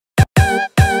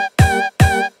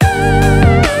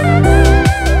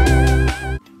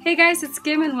Hey guys, it's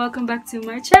Kim and welcome back to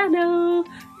my channel.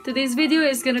 Today's video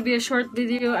is gonna be a short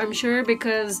video, I'm sure,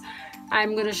 because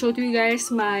I'm gonna show to you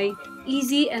guys my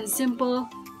easy and simple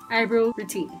eyebrow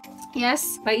routine.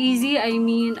 Yes, by easy I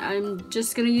mean I'm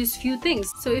just gonna use few things.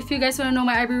 So if you guys wanna know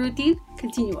my eyebrow routine,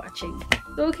 continue watching.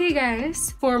 Okay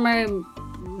guys, for my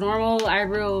normal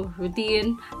eyebrow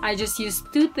routine, I just use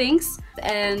two things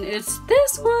and it's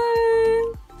this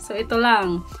one. So ito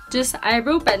lang, just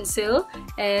eyebrow pencil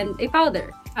and a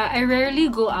powder. I rarely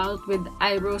go out with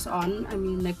eyebrows on. I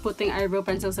mean, like putting eyebrow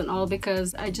pencils and all,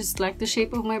 because I just like the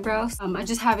shape of my brows. I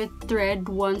just have it thread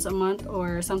once a month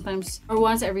or sometimes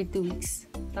once every 2 weeks.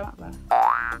 Tama ba?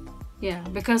 Yeah,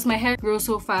 because my hair grows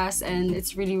so fast and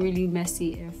it's really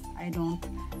messy if I don't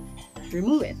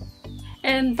remove it.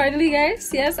 And finally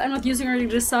guys, yes, I'm not using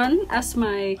already the sun as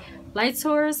my light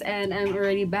source and I'm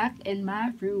already back in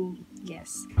my room.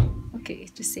 Yes.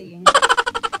 Okay, just saying.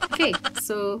 Okay,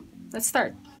 so let's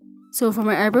start. So for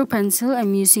my eyebrow pencil,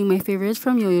 I'm using my favorite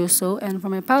from Yoyoso, and for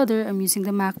my powder, I'm using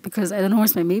the MAC because I don't know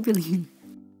where's my Maybelline.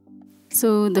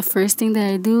 So the first thing that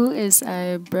I do is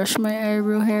I brush my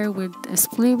eyebrow hair with a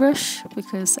spoolie brush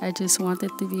because I just want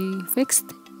it to be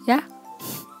fixed. Yeah.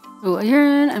 So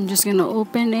here, I'm just gonna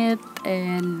open it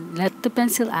and let the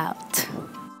pencil out.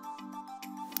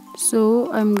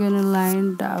 So I'm gonna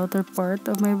line the outer part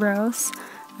of my brows.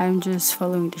 I'm just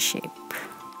following the shape.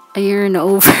 Ayun na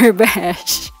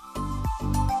overbash.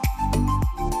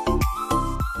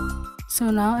 So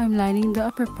now I'm lining the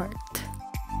upper part.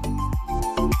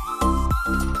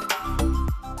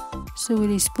 So with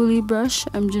a spoolie brush,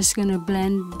 I'm just gonna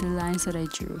blend the lines that I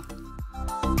drew.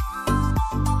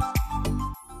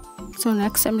 So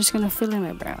next, I'm just gonna fill in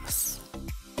my brows.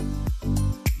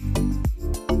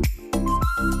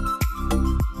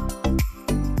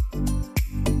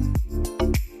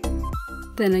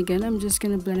 Then again, I'm just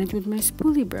gonna blend it with my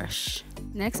spoolie brush.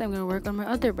 Next, I'm gonna work on my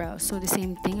other brows. So the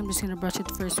same thing, I'm just gonna brush it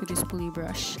first with the spoolie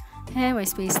brush. Hey, my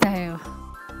space tayo.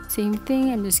 Same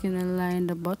thing, I'm just gonna line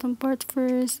the bottom part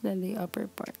first, then the upper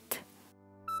part.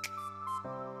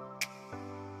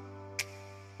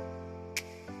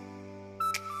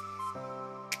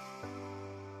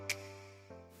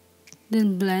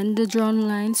 Then blend the drawn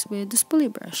lines with the spoolie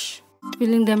brush.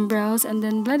 Filling them brows and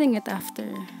then blending it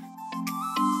after.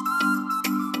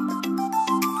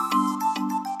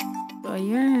 So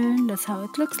ayan, that's how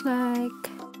it looks like.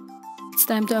 It's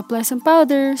time to apply some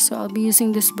powder, so I'll be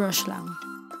using this brush lang.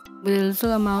 With a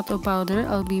little amount of powder,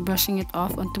 I'll be brushing it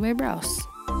off onto my brows.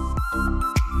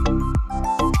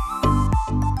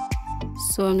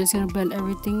 So I'm just gonna blend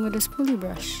everything with a spoolie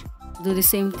brush. Do the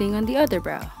same thing on the other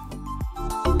brow.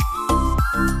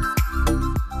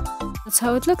 That's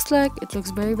how it looks like. It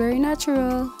looks very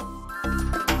natural.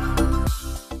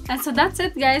 And so that's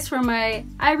it guys for my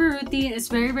eyebrow routine. It's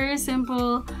very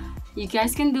simple. You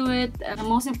guys can do it. The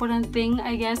most important thing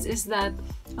I guess is that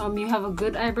you have a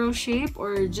good eyebrow shape,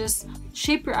 or just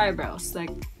shape your eyebrows.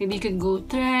 Like maybe you could go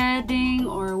threading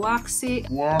or waxing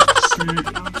or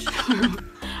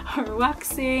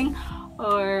waxing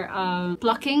or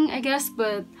plucking I guess,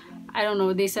 but I don't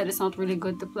know, they said it's not really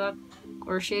good to pluck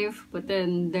or shave, but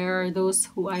then there are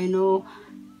those who I know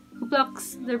who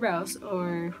plucks their brows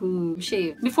or who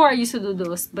shave. Before I used to do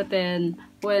those, but then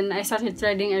when I started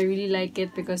threading, I really like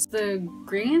it because the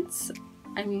grains,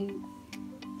 I mean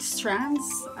strands,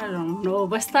 I don't know,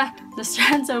 basta the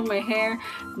strands of my hair,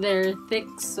 they're thick,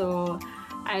 so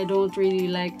I don't really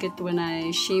like it when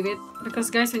I shave it, because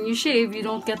guys, when you shave you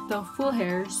don't get the full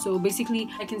hair. So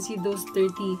basically I can see those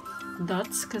dirty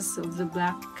dots because of the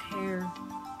black hair,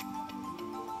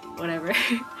 whatever.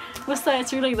 Basta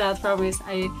it's really like that, promise.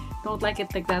 I don't like it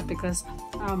like that because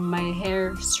my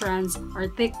hair strands are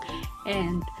thick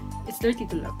and it's dirty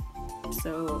to look.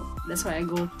 So that's why I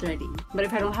go threading. But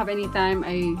if I don't have any time,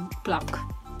 I pluck.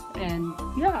 And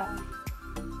yeah,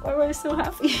 why am I so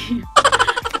happy?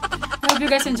 I hope you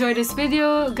guys enjoyed this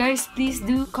video. Guys, please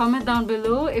do comment down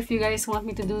below if you guys want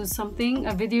me to do something,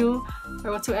 a video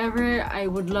or whatsoever. I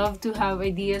would love to have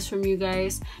ideas from you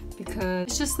guys, because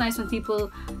it's just nice when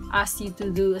people ask you to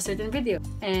do a certain video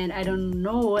and I don't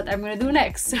know what I'm gonna do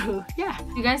next. So yeah,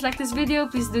 if you guys like this video,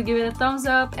 please do give it a thumbs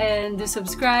up and do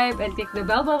subscribe and click the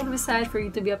bell button beside for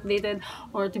you to be updated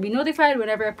or to be notified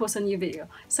whenever I post a new video.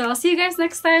 So I'll see you guys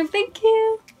next time. Thank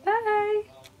you. Bye.